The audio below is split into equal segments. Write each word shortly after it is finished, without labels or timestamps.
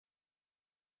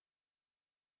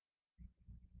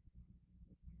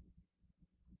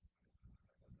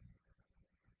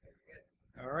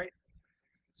All right.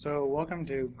 So welcome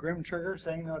to Grim Trigger,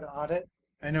 saying no to audit.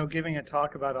 I know giving a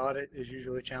talk about audit is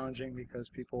usually challenging because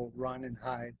people run and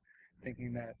hide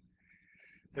thinking that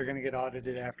they're going to get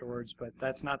audited afterwards, but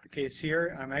that's not the case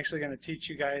here. I'm actually going to teach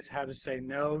you guys how to say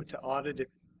no to audit.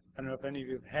 I don't know if any of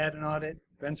you have had an audit,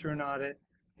 been through an audit,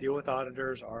 deal with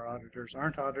auditors, are auditors,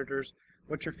 aren't auditors,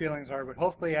 what your feelings are, but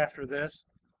hopefully after this,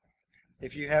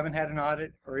 if you haven't had an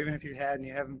audit, or even if you had and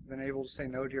you haven't been able to say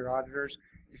no to your auditors,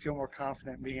 you feel more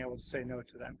confident in being able to say no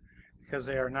to them because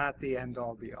they are not the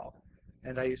end-all be-all.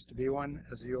 And I used to be one,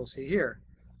 as you'll see here.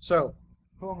 So,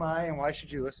 who am I and why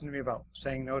should you listen to me about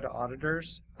saying no to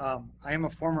auditors? I am a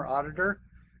former auditor.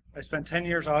 I spent 10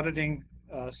 years auditing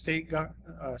state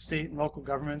and local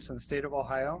governments in the state of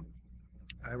Ohio.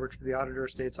 I worked for the Auditor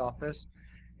of State's office,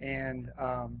 and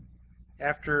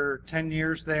after 10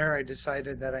 years there, I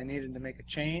decided that I needed to make a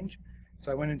change.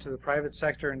 So I went into the private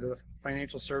sector, into the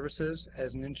financial services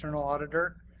as an internal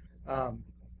auditor.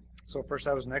 So first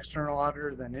I was an external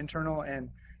auditor, then internal, and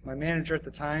my manager at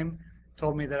the time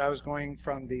told me that I was going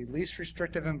from the least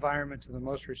restrictive environment to the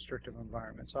most restrictive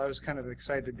environment. So I was kind of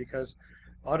excited because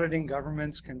auditing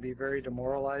governments can be very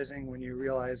demoralizing when you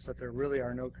realize that there really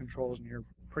are no controls and you're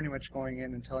pretty much going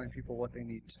in and telling people what they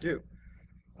need to do.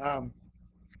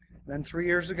 Then 3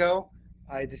 years ago,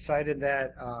 I decided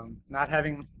that not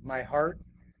having my heart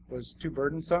was too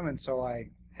burdensome, and so I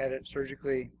had it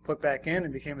surgically put back in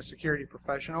and became a security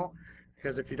professional.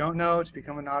 Because if you don't know, to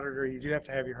become an auditor, you do have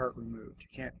to have your heart removed. You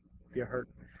can't be a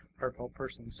hurtful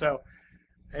person. So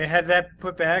I had that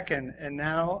put back, and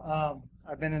now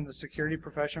I've been in the security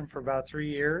profession for about 3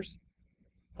 years.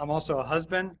 I'm also a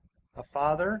husband, a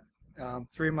father.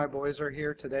 3 of my boys are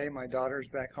here today. My daughter's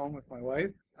back home with my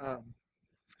wife.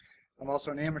 I'm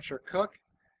also an amateur cook,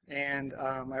 and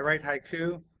I write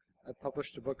haiku. I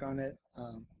published a book on it,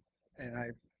 and I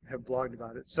have blogged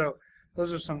about it. So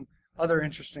those are some other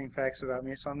interesting facts about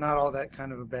me. So I'm not all that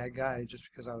kind of a bad guy just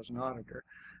because I was an auditor.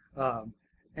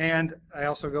 And I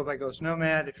also go by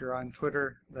Ghostnomad. If you're on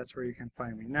Twitter, that's where you can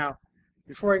find me. Now,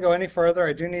 before I go any further,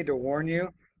 I do need to warn you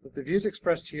that the views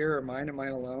expressed here are mine and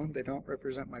mine alone. They don't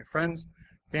represent my friends,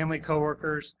 family,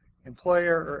 coworkers,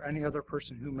 employer, or any other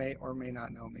person who may or may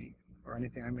not know me, or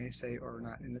anything I may say or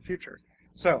not in the future.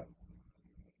 So,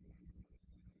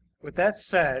 with that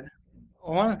said,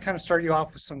 I want to kind of start you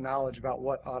off with some knowledge about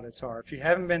what audits are. If you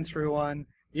haven't been through one,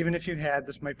 even if you had,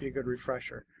 this might be a good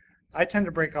refresher. I tend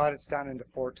to break audits down into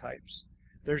 4 types.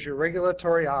 There's your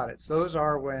regulatory audits. Those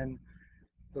are when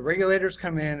the regulators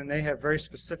come in and they have very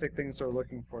specific things they're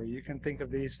looking for. You can think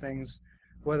of these things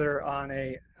whether on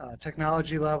a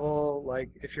technology level, like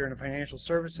if you're in financial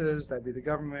services, that'd be the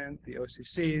government, the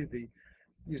OCC,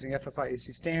 using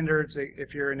FFIEC standards.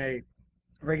 If you're in a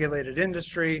regulated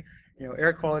industry,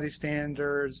 air quality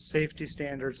standards, safety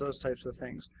standards, those types of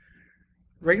things.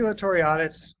 Regulatory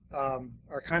audits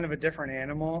are kind of a different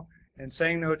animal, and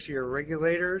saying no to your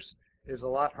regulators is a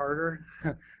lot harder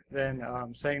than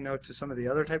saying no to some of the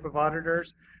other type of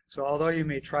auditors. So although you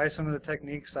may try some of the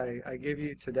techniques I give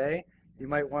you today, you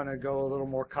might want to go a little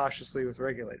more cautiously with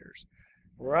regulators.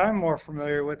 Where I'm more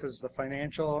familiar with is the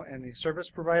financial and the service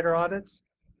provider audits.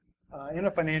 In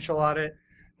a financial audit,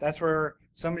 that's where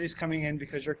somebody's coming in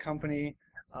because your company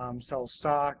sells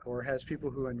stock or has people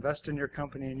who invest in your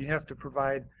company, and you have to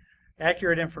provide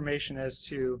accurate information as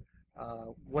to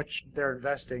what they're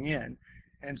investing in.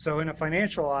 And so in a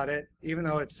financial audit, even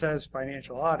though it says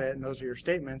financial audit and those are your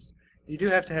statements, you do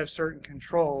have to have certain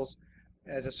controls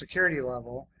at a security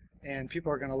level, and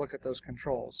people are going to look at those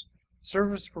controls.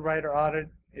 Service provider audit,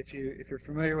 if you're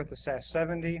familiar with the SAS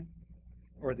 70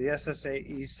 or the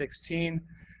SSAE 16,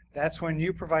 that's when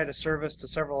you provide a service to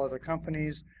several other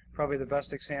companies. Probably the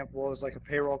best example is like a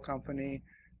payroll company.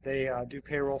 They do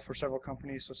payroll for several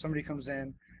companies. So somebody comes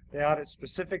in, they audit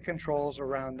specific controls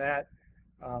around that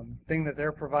thing that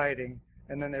they're providing,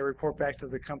 and then they report back to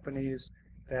the companies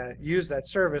that use that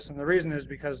service. And the reason is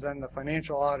because then the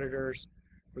financial auditors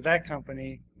for that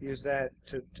company use that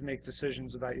to make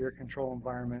decisions about your control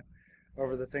environment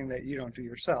over the thing that you don't do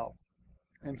yourself.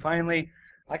 And finally,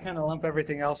 I kind of lump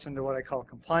everything else into what I call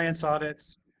compliance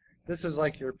audits. This is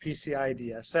like your PCI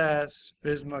DSS,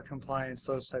 FSMA compliance,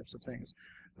 those types of things.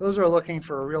 Those are looking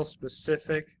for a real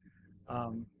specific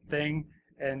thing.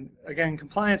 And again,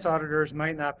 compliance auditors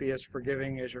might not be as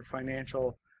forgiving as your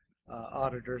financial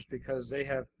auditors because they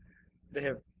have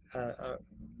a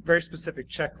very specific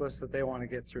checklist that they want to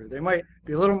get through. They might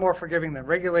be a little more forgiving than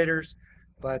regulators,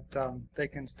 but they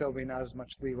can still be not as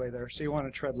much leeway there. So you want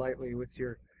to tread lightly with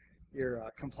your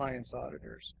compliance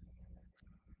auditors.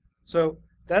 So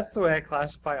that's the way I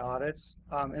classify audits,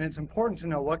 and it's important to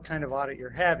know what kind of audit you're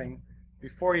having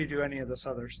before you do any of this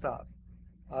other stuff.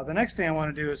 The next thing I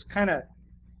want to do is kind of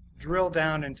drill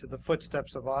down into the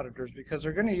footsteps of auditors, because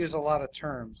they're going to use a lot of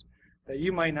terms that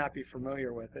you might not be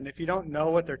familiar with. And if you don't know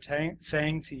what they're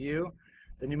saying to you,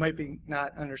 then you might be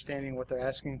not understanding what they're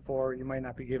asking for. You might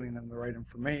not be giving them the right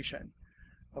information.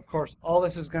 Of course, all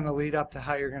this is going to lead up to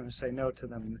how you're going to say no to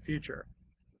them in the future.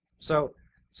 So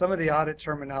some of the audit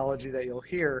terminology that you'll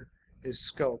hear is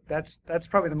scope. That's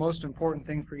probably the most important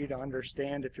thing for you to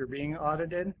understand if you're being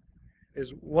audited,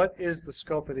 is what is the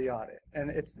scope of the audit. And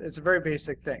it's a very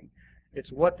basic thing.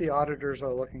 It's what the auditors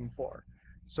are looking for.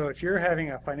 So if you're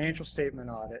having a financial statement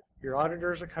audit, your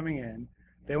auditors are coming in,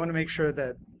 they want to make sure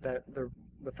that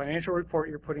the financial report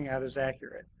you're putting out is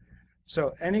accurate.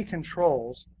 So any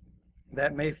controls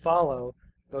that may follow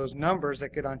those numbers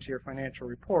that get onto your financial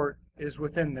report is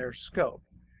within their scope.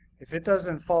 If it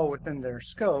doesn't fall within their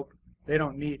scope, they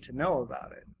don't need to know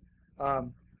about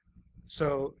it.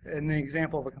 So in the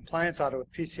example of a compliance audit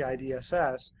with PCI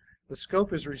DSS, the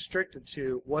scope is restricted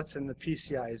to what's in the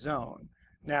PCI zone.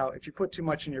 Now, if you put too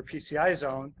much in your PCI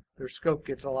zone, their scope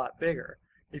gets a lot bigger.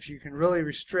 If you can really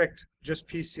restrict just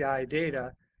PCI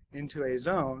data into a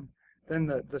zone, then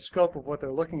the scope of what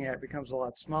they're looking at becomes a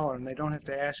lot smaller, and they don't have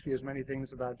to ask you as many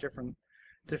things about different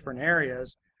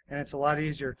areas, and it's a lot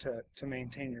easier to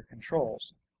maintain your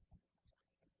controls.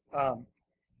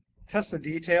 Test the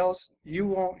details. You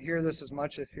won't hear this as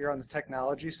much if you're on the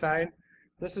technology side.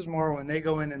 This is more when they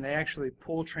go in and they actually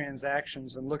pull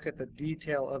transactions and look at the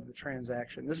detail of the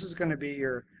transaction. This is going to be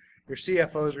your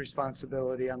CFO's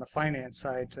responsibility on the finance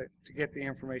side to get the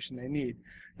information they need.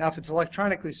 Now, if it's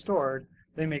electronically stored,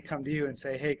 they may come to you and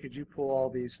say, hey, could you pull all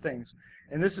these things?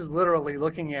 And this is literally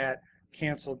looking at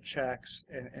canceled checks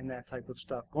and that type of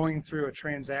stuff, going through a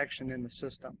transaction in the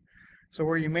system. So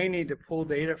where you may need to pull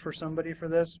data for somebody for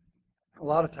this, a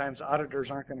lot of times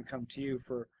auditors aren't going to come to you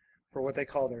for what they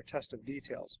call their test of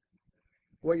details.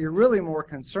 What you're really more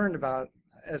concerned about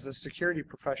as a security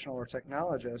professional or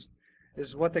technologist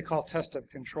is what they call test of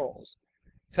controls.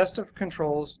 Test of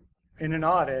controls in an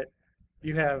audit,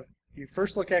 you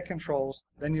first look at controls,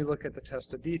 then you look at the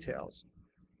test of details.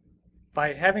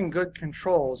 By having good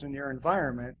controls in your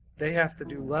environment, they have to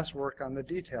do less work on the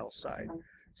details side.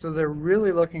 So they're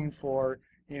really looking for,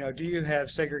 do you have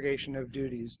segregation of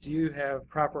duties? Do you have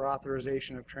proper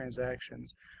authorization of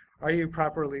transactions? Are you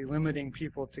properly limiting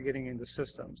people to getting into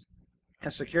systems?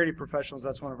 As security professionals,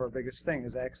 that's one of our biggest things,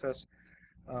 is access,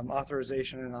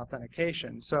 authorization, and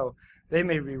authentication. So they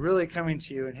may be really coming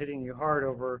to you and hitting you hard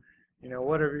over,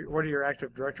 what are your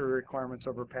Active Directory requirements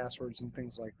over passwords and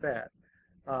things like that.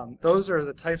 Those are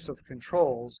the types of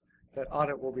controls that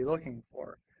audit will be looking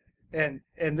for. And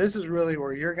this is really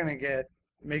where you're going to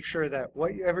make sure that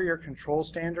whatever your control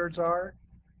standards are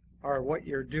what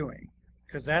you're doing,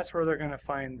 because that's where they're going to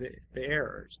find the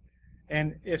errors.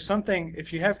 And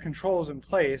if you have controls in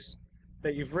place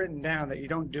that you've written down that you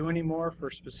don't do anymore for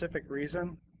a specific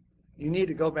reason, you need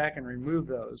to go back and remove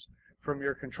those from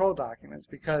your control documents,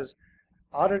 because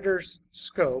auditors'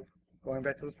 scope, going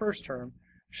back to the first term,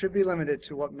 should be limited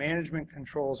to what management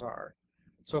controls are.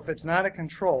 So if it's not a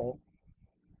control,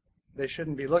 they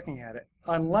shouldn't be looking at it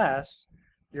unless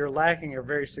you're lacking a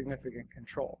very significant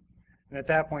control. And at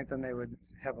that point, then they would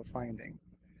have a finding.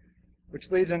 Which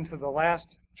leads into the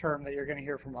last term that you're going to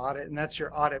hear from audit, and that's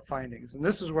your audit findings. And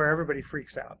this is where everybody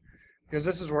freaks out, because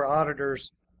this is where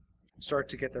auditors start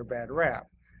to get their bad rap.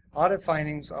 Audit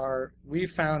findings are, we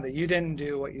found that you didn't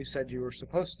do what you said you were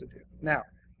supposed to do. Now,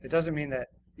 it doesn't mean that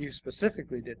you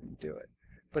specifically didn't do it,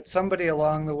 but somebody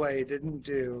along the way didn't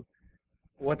do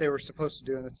what they were supposed to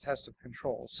do in the test of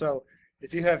controls. So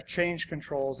if you have change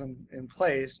controls in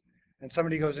place, and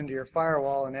somebody goes into your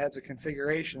firewall and adds a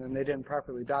configuration and they didn't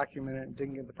properly document it and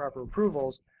didn't get the proper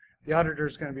approvals, the auditor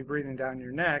is going to be breathing down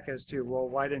your neck as to, well,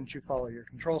 why didn't you follow your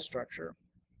control structure?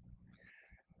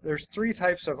 There's three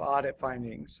types of audit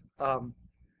findings.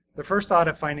 The first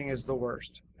audit finding is the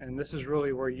worst, and this is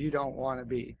really where you don't want to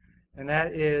be, and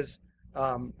that is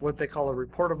what they call a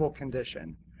reportable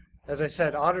condition. As I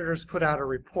said, auditors put out a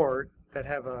report that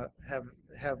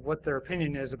have what their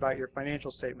opinion is about your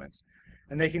financial statements.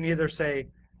 And they can either say,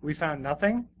 we found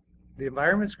nothing, the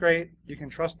environment's great, you can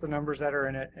trust the numbers that are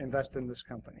in it, invest in this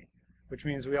company, which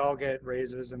means we all get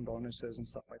raises and bonuses and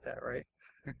stuff like that, right?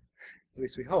 At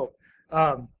least we hope.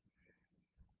 The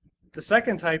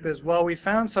second type is, well, we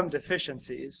found some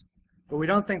deficiencies, but we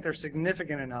don't think they're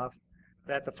significant enough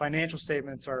that the financial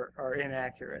statements are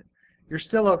inaccurate. You're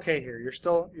still okay here.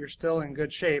 You're still in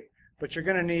good shape, but you're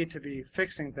going to need to be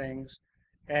fixing things,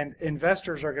 and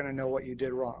investors are going to know what you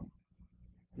did wrong.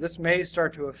 This may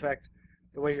start to affect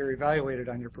the way you're evaluated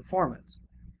on your performance.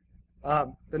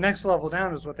 The next level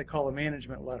down is what they call a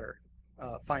management letter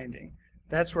finding.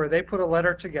 That's where they put a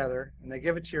letter together and they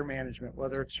give it to your management,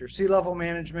 whether it's your C-level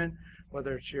management,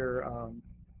 whether it's your,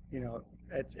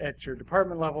 at your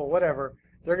department level, whatever.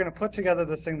 They're going to put together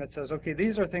this thing that says, okay,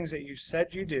 these are things that you said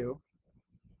you do,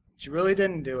 but you really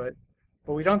didn't do it,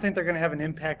 but we don't think they're going to have an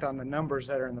impact on the numbers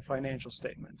that are in the financial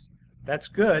statements. That's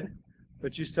good,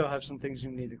 but you still have some things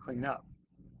you need to clean up.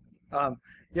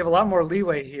 You have a lot more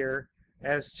leeway here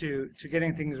as to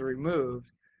getting things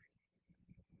removed,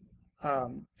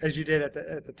 as you did at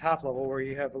the top level, where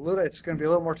you have it's going to be a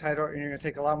little more tighter, and you're going to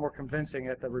take a lot more convincing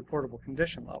at the reportable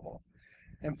condition level.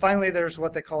 And finally, there's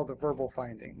what they call the verbal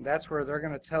finding. That's where they're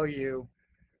going to tell you,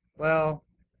 well,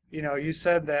 you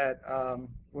said that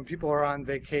when people are on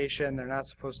vacation, they're not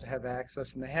supposed to have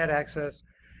access, and they had access.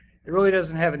 It really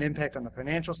doesn't have an impact on the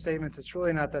financial statements. It's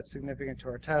really not that significant to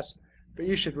our test, but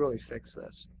you should really fix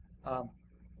this.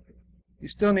 You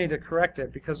still need to correct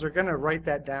it because they're going to write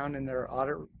that down in their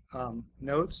audit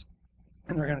notes,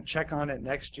 and they're going to check on it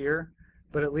next year.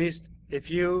 But at least if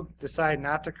you decide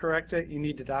not to correct it, you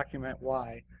need to document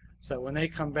why. So when they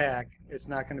come back, it's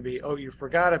not going to be, oh, you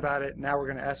forgot about it, now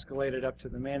we're going to escalate it up to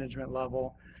the management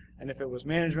level. And if it was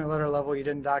management letter level, you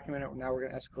didn't document it, now we're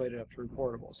going to escalate it up to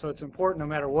reportable. So it's important, no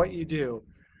matter what you do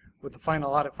with the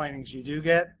final audit findings you do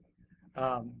get,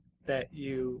 that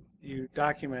you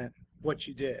document what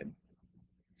you did.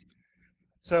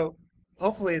 So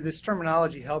hopefully this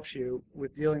terminology helps you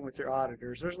with dealing with your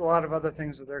auditors. There's a lot of other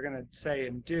things that they're going to say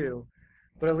and do,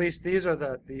 but at least these are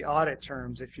the audit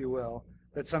terms, if you will,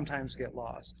 that sometimes get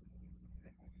lost.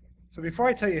 So before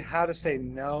I tell you how to say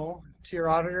no to your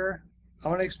auditor, I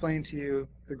want to explain to you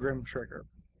the GRIM trigger.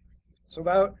 So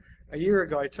about a year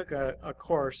ago, I took a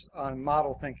course on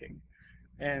model thinking.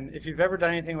 And if you've ever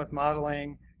done anything with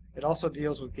modeling, it also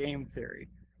deals with game theory.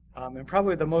 And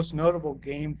probably the most notable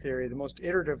game theory, the most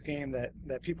iterative game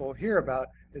that people hear about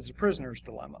is the prisoner's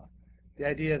dilemma. The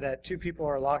idea that two people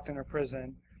are locked in a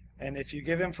prison, and if you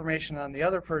give information on the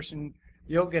other person,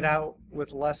 you'll get out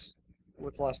with less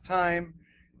time.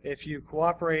 If you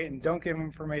cooperate and don't give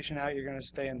information out, you're going to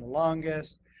stay in the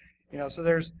longest. So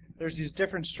there's these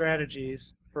different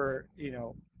strategies for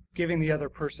giving the other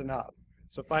person up.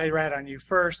 So if I rat on you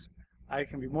first, I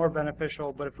can be more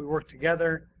beneficial, but if we work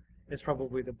together, it's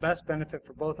probably the best benefit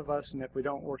for both of us, and if we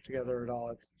don't work together at all,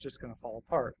 it's just going to fall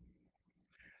apart.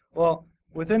 Well,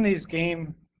 within these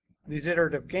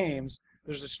iterative games,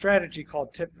 there's a strategy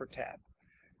called tit for tat.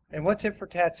 And what tit for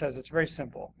tat says, it's very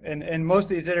simple. And in most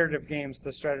of these iterative games,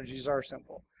 the strategies are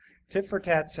simple. Tit for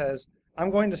tat says, I'm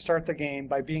going to start the game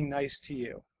by being nice to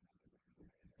you.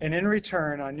 And in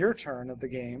return, on your turn of the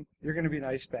game, you're going to be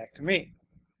nice back to me.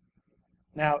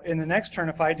 Now, in the next turn,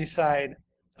 if I decide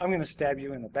I'm going to stab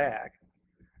you in the back,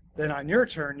 then on your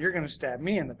turn, you're going to stab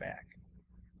me in the back.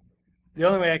 The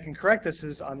only way I can correct this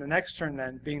is on the next turn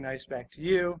then, being nice back to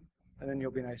you, and then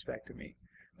you'll be nice back to me.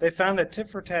 They found that tit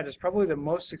for tat is probably the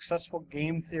most successful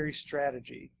game theory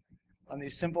strategy on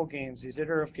these simple games, these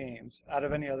iterative games, out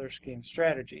of any other game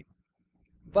strategy.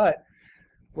 But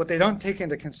what they don't take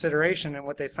into consideration, and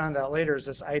what they found out later, is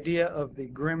this idea of the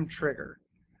GRIM trigger.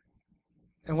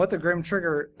 And what the GRIM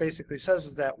trigger basically says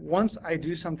is that once I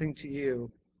do something to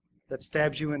you that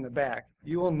stabs you in the back,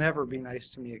 you will never be nice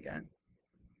to me again.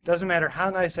 Doesn't matter how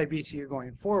nice I be to you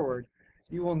going forward,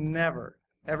 you will never,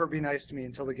 ever be nice to me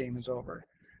until the game is over.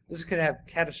 This could have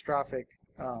catastrophic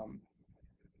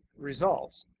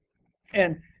results.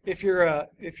 And if you're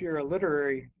a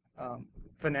literary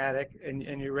fanatic and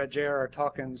you read J.R.R.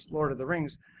 Tolkien's Lord of the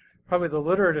Rings, probably the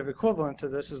literative equivalent to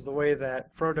this is the way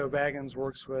that Frodo Baggins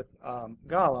works with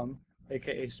Gollum,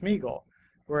 aka Smeagol.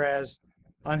 Whereas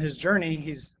on his journey,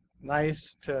 he's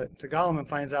nice to Gollum and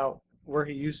finds out what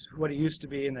he used to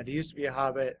be, and that he used to be a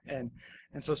hobbit. And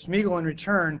so Smeagol in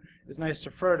return is nice to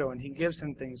Frodo, and he gives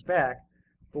him things back.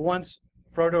 But once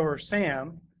Frodo or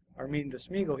Sam are mean to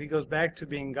Smeagol, he goes back to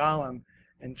being Gollum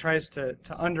and tries to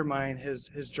undermine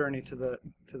his journey to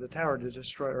the tower to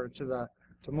destroy, or to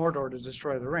Mordor to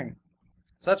destroy the ring.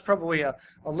 So that's probably a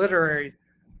literary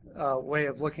way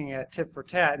of looking at tit for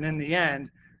tat. And in the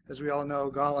end, as we all know,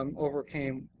 Gollum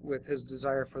overcame with his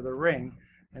desire for the ring,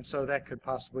 and so that could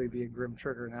possibly be a GRIM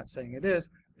trigger. Not saying it is,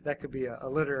 but that could be a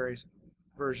literary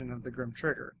version of the GRIM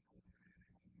trigger.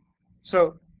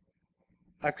 So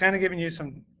I've kind of given you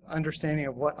some understanding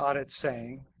of what audit's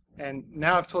saying, and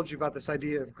now I've told you about this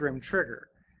idea of GRIM trigger.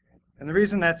 And the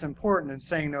reason that's important in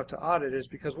saying no to audit is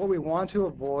because what we want to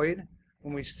avoid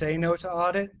when we say no to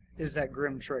audit is that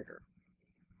GRIM trigger.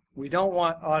 We don't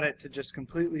want audit to just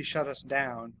completely shut us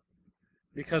down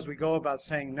because we go about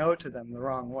saying no to them the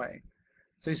wrong way.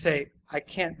 So you say, I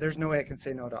can't, there's no way I can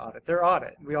say no to audit. They're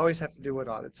audit. We always have to do what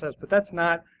audit says, but that's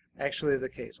not actually the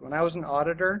case. When I was an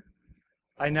auditor,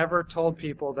 I never told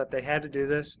people that they had to do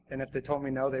this, and if they told me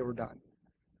no, they were done.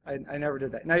 I never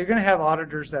did that. Now, you're going to have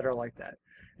auditors that are like that,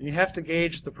 and you have to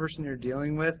gauge the person you're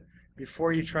dealing with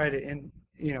before you try to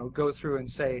go through and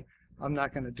say, I'm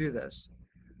not going to do this.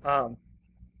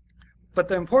 But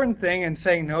the important thing in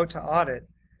saying no to audit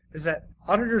is that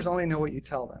auditors only know what you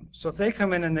tell them. So if they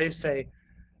come in and they say,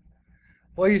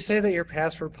 well, you say that your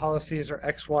password policies are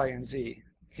X, Y, and Z.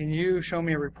 Can you show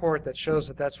me a report that shows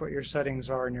that that's what your settings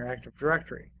are in your Active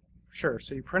Directory? Sure.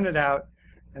 So you print it out,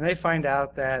 and they find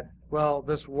out that, well,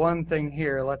 this one thing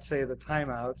here, let's say the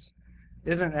timeouts,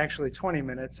 isn't actually 20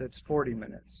 minutes, it's 40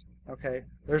 minutes. Okay?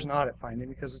 There's an audit finding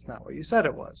because it's not what you said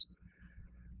it was.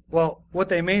 Well, what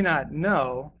they may not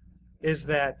know is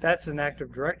that that's an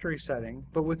Active Directory setting,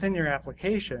 but within your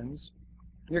applications,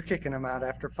 you're kicking them out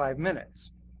after 5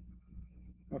 minutes.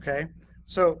 Okay?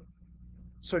 So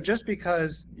just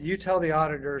because you tell the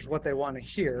auditors what they want to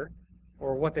hear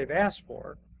or what they've asked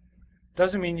for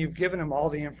doesn't mean you've given them all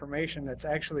the information that's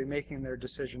actually making their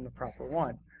decision the proper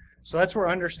one. So that's where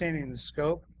understanding the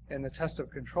scope and the test of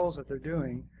controls that they're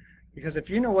doing, because if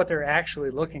you know what they're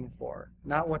actually looking for,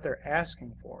 not what they're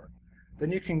asking for,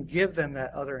 then you can give them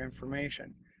that other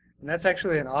information. And that's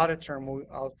actually an audit term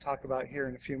I'll talk about here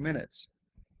in a few minutes.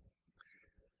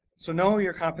 So know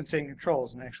your compensating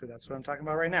controls, and actually that's what I'm talking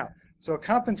about right now. So a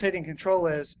compensating control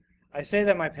is, I say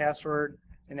that my password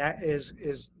and that is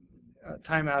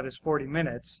timeout is 40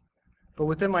 minutes, but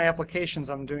within my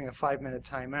applications I'm doing a 5-minute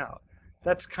timeout.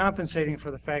 That's compensating for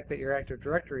the fact that your Active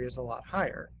Directory is a lot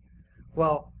higher.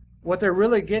 Well, what they're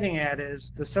really getting at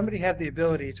is, does somebody have the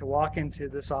ability to walk into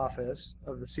this office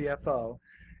of the CFO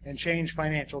and change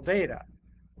financial data?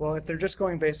 Well, if they're just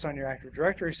going based on your Active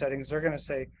Directory settings, they're going to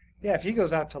say, yeah, if he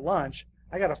goes out to lunch,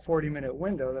 I got a 40-minute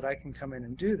window that I can come in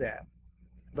and do that.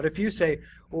 But if you say,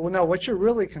 well, no, what you're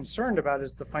really concerned about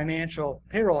is the financial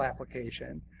payroll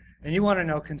application, and you want to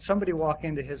know, can somebody walk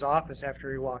into his office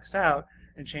after he walks out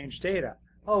and change data?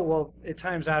 Oh, well, it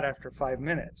times out after 5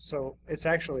 minutes, so it's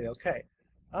actually okay.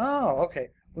 Oh, okay.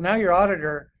 Well, now your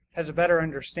auditor has a better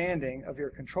understanding of your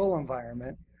control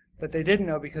environment that they didn't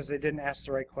know because they didn't ask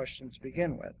the right question to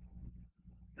begin with.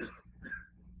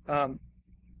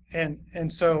 And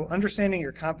so understanding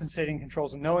your compensating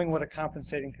controls and knowing what a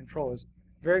compensating control is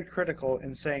very critical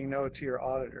in saying no to your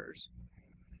auditors.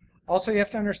 Also, you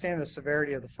have to understand the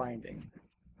severity of the finding.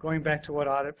 Going back to what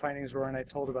audit findings were, and I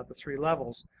told about the 3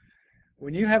 levels,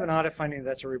 when you have an audit finding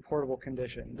that's a reportable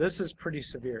condition, this is pretty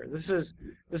severe. This is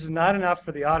not enough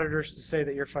for the auditors to say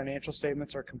that your financial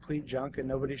statements are complete junk and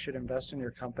nobody should invest in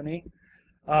your company,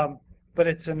 but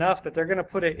it's enough that they're going to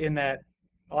put it in that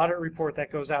audit report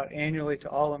that goes out annually to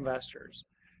all investors.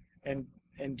 And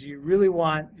do you really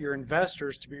want your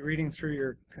investors to be reading through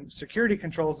your security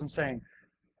controls and saying,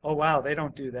 oh wow, they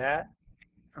don't do that?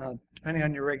 Depending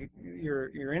on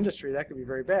your industry, that could be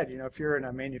very bad. You know, if you're in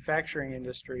a manufacturing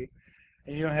industry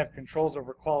and you don't have controls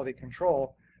over quality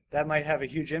control, that might have a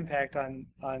huge impact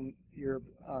on your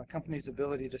company's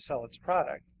ability to sell its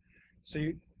product. So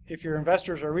if your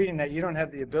investors are reading that you don't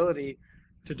have the ability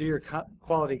to do your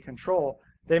quality control,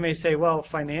 they may say, well,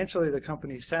 financially the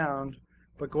company's sound,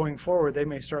 but going forward they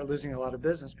may start losing a lot of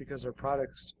business because their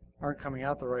products aren't coming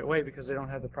out the right way because they don't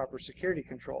have the proper security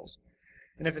controls.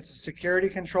 And if it's a security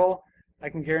control, I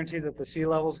can guarantee that the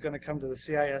C-level is going to come to the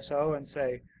CISO and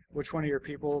say, which one of your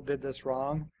people did this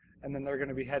wrong? And then they're going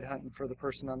to be headhunting for the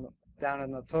person down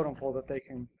in the totem pole that they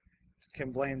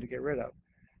can blame to get rid of.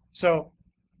 So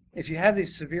if you have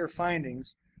these severe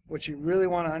findings, what you really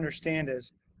want to understand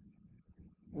is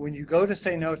when you go to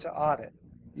say no to audit,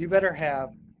 you better have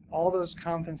all those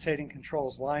compensating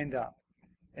controls lined up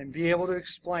and be able to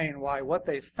explain why what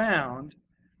they found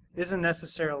isn't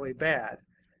necessarily bad.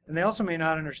 And they also may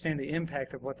not understand the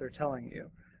impact of what they're telling you.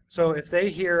 So if they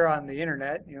hear on the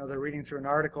internet, you know, they're reading through an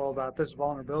article about this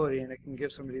vulnerability and it can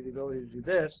give somebody the ability to do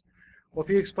this, well, if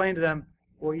you explain to them,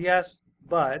 well, yes,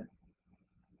 but,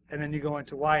 and then you go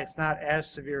into why it's not as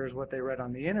severe as what they read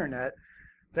on the internet,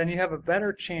 then you have a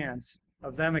better chance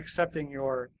of them accepting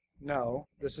your no,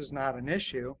 this is not an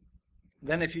issue,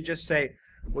 than if you just say,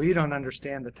 well, you don't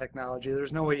understand the technology.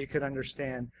 There's no way you could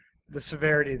understand the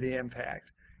severity of the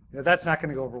impact. You know, that's not going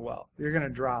to go over well. You're going to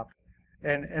drop.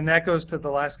 And that goes to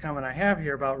the last comment I have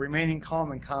here about remaining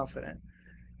calm and confident.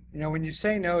 You know, when you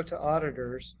say no to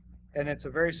auditors, and it's a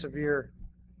very severe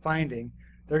finding,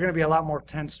 they're going to be a lot more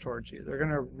tense towards you. They're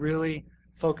going to really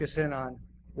focus in on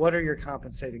what are your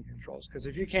compensating controls. Because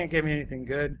if you can't give me anything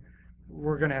good,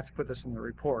 we're going to have to put this in the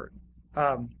report.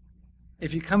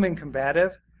 If you come in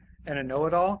combative and a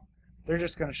know-it-all, they're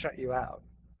just going to shut you out.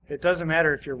 It doesn't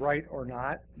matter if you're right or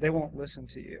not. They won't listen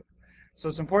to you. So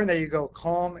it's important that you go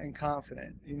calm and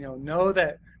confident. Know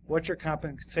that what your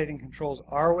compensating controls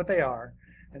are what they are,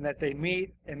 and that they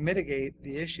meet and mitigate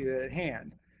the issue at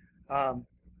hand.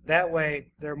 That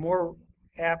way, they're more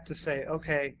apt to say,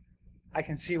 okay, I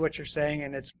can see what you're saying,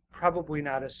 and it's probably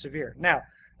not as severe. Now,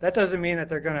 that doesn't mean that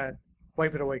they're going to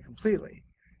wipe it away completely.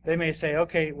 They may say,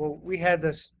 okay, well, we had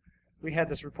this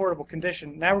reportable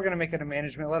condition. Now we're going to make it a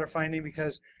management letter finding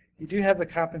because you do have the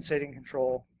compensating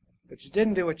control, but you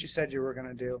didn't do what you said you were going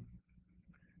to do.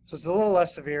 So it's a little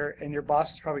less severe, and your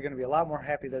boss is probably going to be a lot more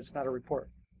happy that it's not a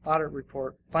audit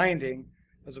report finding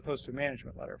as opposed to a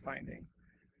management letter finding.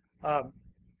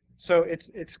 So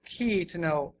it's key to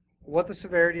know what the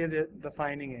severity of the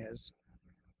finding is,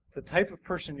 the type of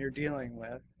person you're dealing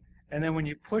with, and then when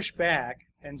you push back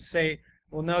and say,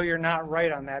 well, no, you're not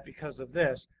right on that because of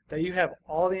this, that you have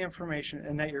all the information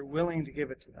and that you're willing to give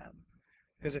it to them.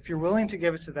 Because if you're willing to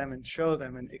give it to them and show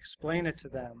them and explain it to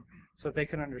them so that they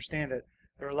can understand it,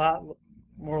 they're a lot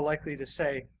more likely to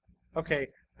say, okay,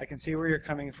 I can see where you're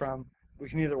coming from. We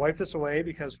can either wipe this away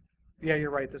because, yeah,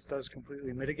 you're right, this does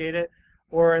completely mitigate it,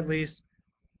 or at least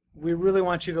we really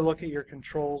want you to look at your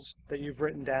controls that you've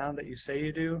written down that you say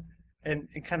you do and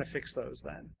kind of fix those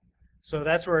then. So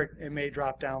that's where it may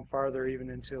drop down farther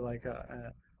even into like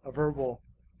a verbal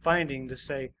finding to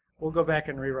say, we'll go back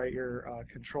and rewrite your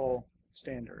control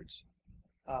standards.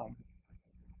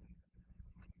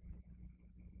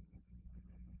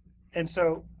 And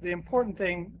so the important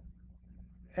thing,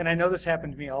 and I know this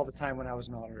happened to me all the time when I was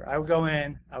an auditor, I would go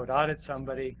in, I would audit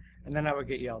somebody, and then I would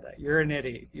get yelled at. You're an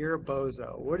idiot. You're a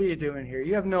bozo. What are you doing here?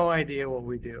 You have no idea what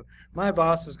we do. My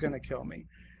boss is going to kill me.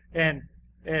 And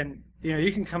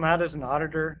you can come out as an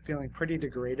auditor feeling pretty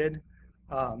degraded.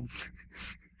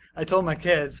 I told my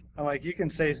kids, I'm like, you can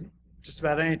say just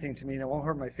about anything to me and it won't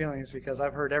hurt my feelings because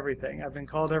I've heard everything. I've been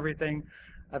called everything.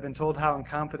 I've been told how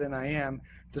incompetent I am,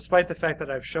 despite the fact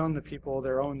that I've shown the people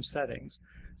their own settings.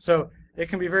 So it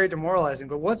can be very demoralizing.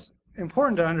 But what's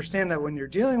important to understand that when you're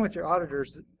dealing with your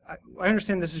auditors, I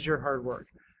understand this is your hard work.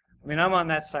 I mean, I'm on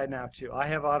that side now too. I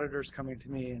have auditors coming to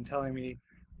me and telling me,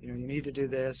 you need to do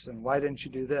this, and why didn't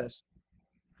you do this?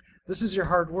 This is your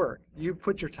hard work. You've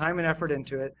put your time and effort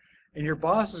into it, and your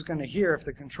boss is going to hear if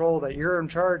the control that you're in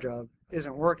charge of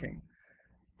isn't working.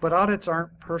 But audits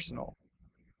aren't personal.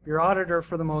 Your auditor,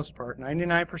 for the most part,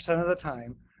 99% of the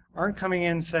time, aren't coming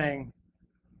in saying,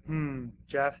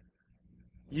 Jeff,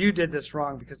 you did this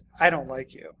wrong because I don't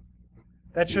like you.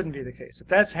 That shouldn't be the case. If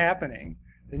that's happening,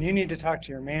 then you need to talk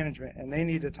to your management, and they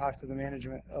need to talk to the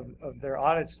management of their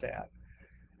audit staff.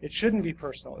 It shouldn't be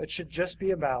personal. It should just be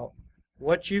about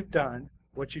what you've done,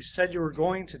 what you said you were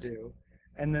going to do,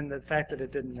 and then the fact that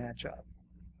it didn't match up.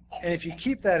 And if you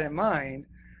keep that in mind,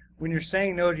 when you're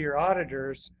saying no to your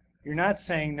auditors, you're not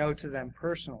saying no to them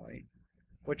personally.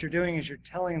 What you're doing is you're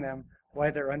telling them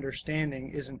why their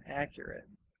understanding isn't accurate.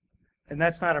 And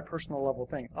that's not a personal level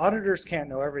thing. Auditors can't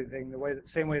know everything the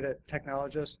same way that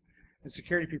technologists and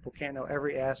security people can't know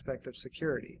every aspect of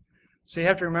security. So you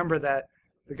have to remember that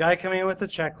the guy coming in with the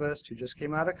checklist who just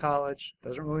came out of college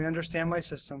doesn't really understand my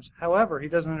systems. However, he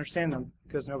doesn't understand them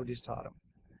because nobody's taught him.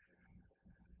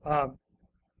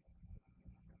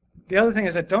 The other thing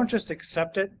is that don't just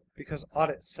accept it because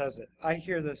audit says it. I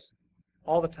hear this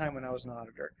all the time when I was an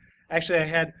auditor. Actually, I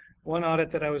had one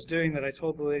audit that I was doing that I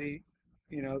told the lady,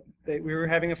 we were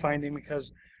having a finding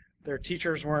because their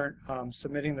teachers weren't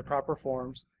submitting the proper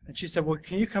forms. And she said, well,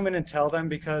 can you come in and tell them,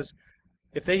 because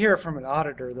if they hear it from an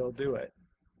auditor, they'll do it.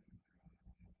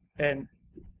 And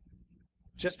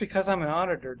just because I'm an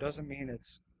auditor doesn't mean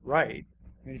it's right.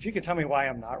 I mean, if you can tell me why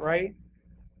I'm not right,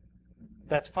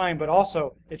 that's fine. But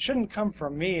also, it shouldn't come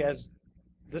from me as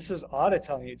this is audit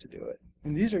telling you to do it.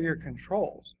 And these are your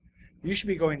controls. You should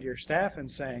be going to your staff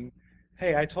and saying,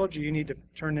 hey, I told you need to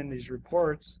turn in these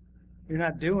reports. You're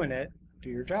not doing it. Do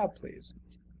your job, please.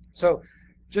 So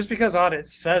just because audit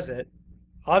says it,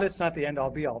 audit's not the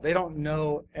end-all be-all. They don't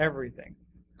know everything.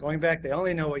 Going back, they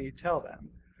only know what you tell them.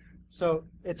 So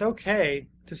it's okay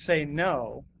to say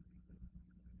no,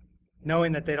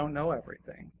 knowing that they don't know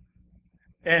everything.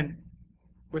 And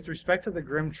with respect to the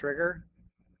grim trigger,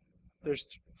 there's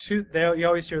two. You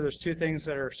always hear there's two things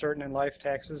that are certain in life: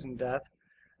 taxes and death.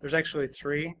 There's actually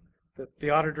three. The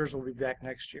auditors will be back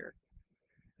next year.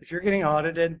 If you're getting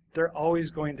audited, they're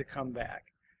always going to come back.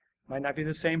 Might not be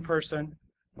the same person,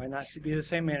 might not be the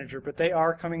same manager, but they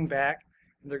are coming back,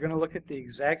 and they're going to look at the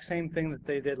exact same thing that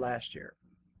they did last year.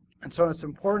 And so it's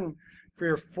important for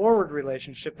your forward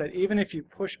relationship that even if you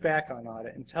push back on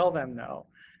audit and tell them no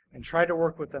and try to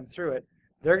work with them through it,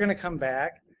 they're going to come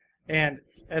back, And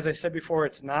as I said before,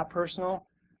 it's not personal,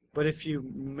 but if you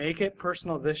make it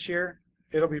personal this year,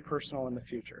 it'll be personal in the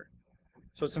future.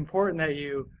 So it's important that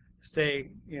you stay,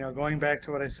 going back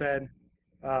to what I said,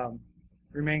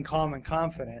 remain calm and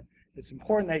confident. It's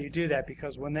important that you do that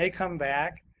because when they come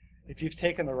back, if you've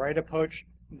taken the right approach,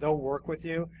 they'll work with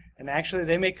you. And actually,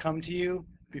 they may come to you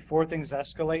before things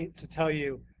escalate to tell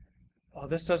you, oh,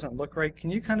 this doesn't look right.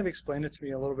 Can you kind of explain it to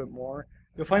me a little bit more?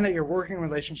 You'll find that your working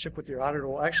relationship with your auditor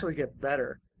will actually get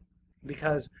better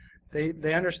because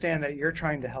they understand that you're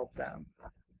trying to help them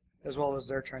as well as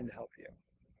they're trying to help you.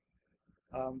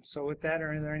 So with that,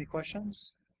 are there any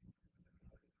questions?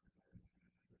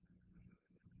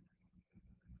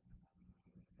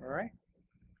 All right.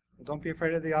 Well, don't be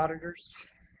afraid of the auditors.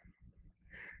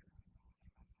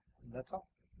 That's all.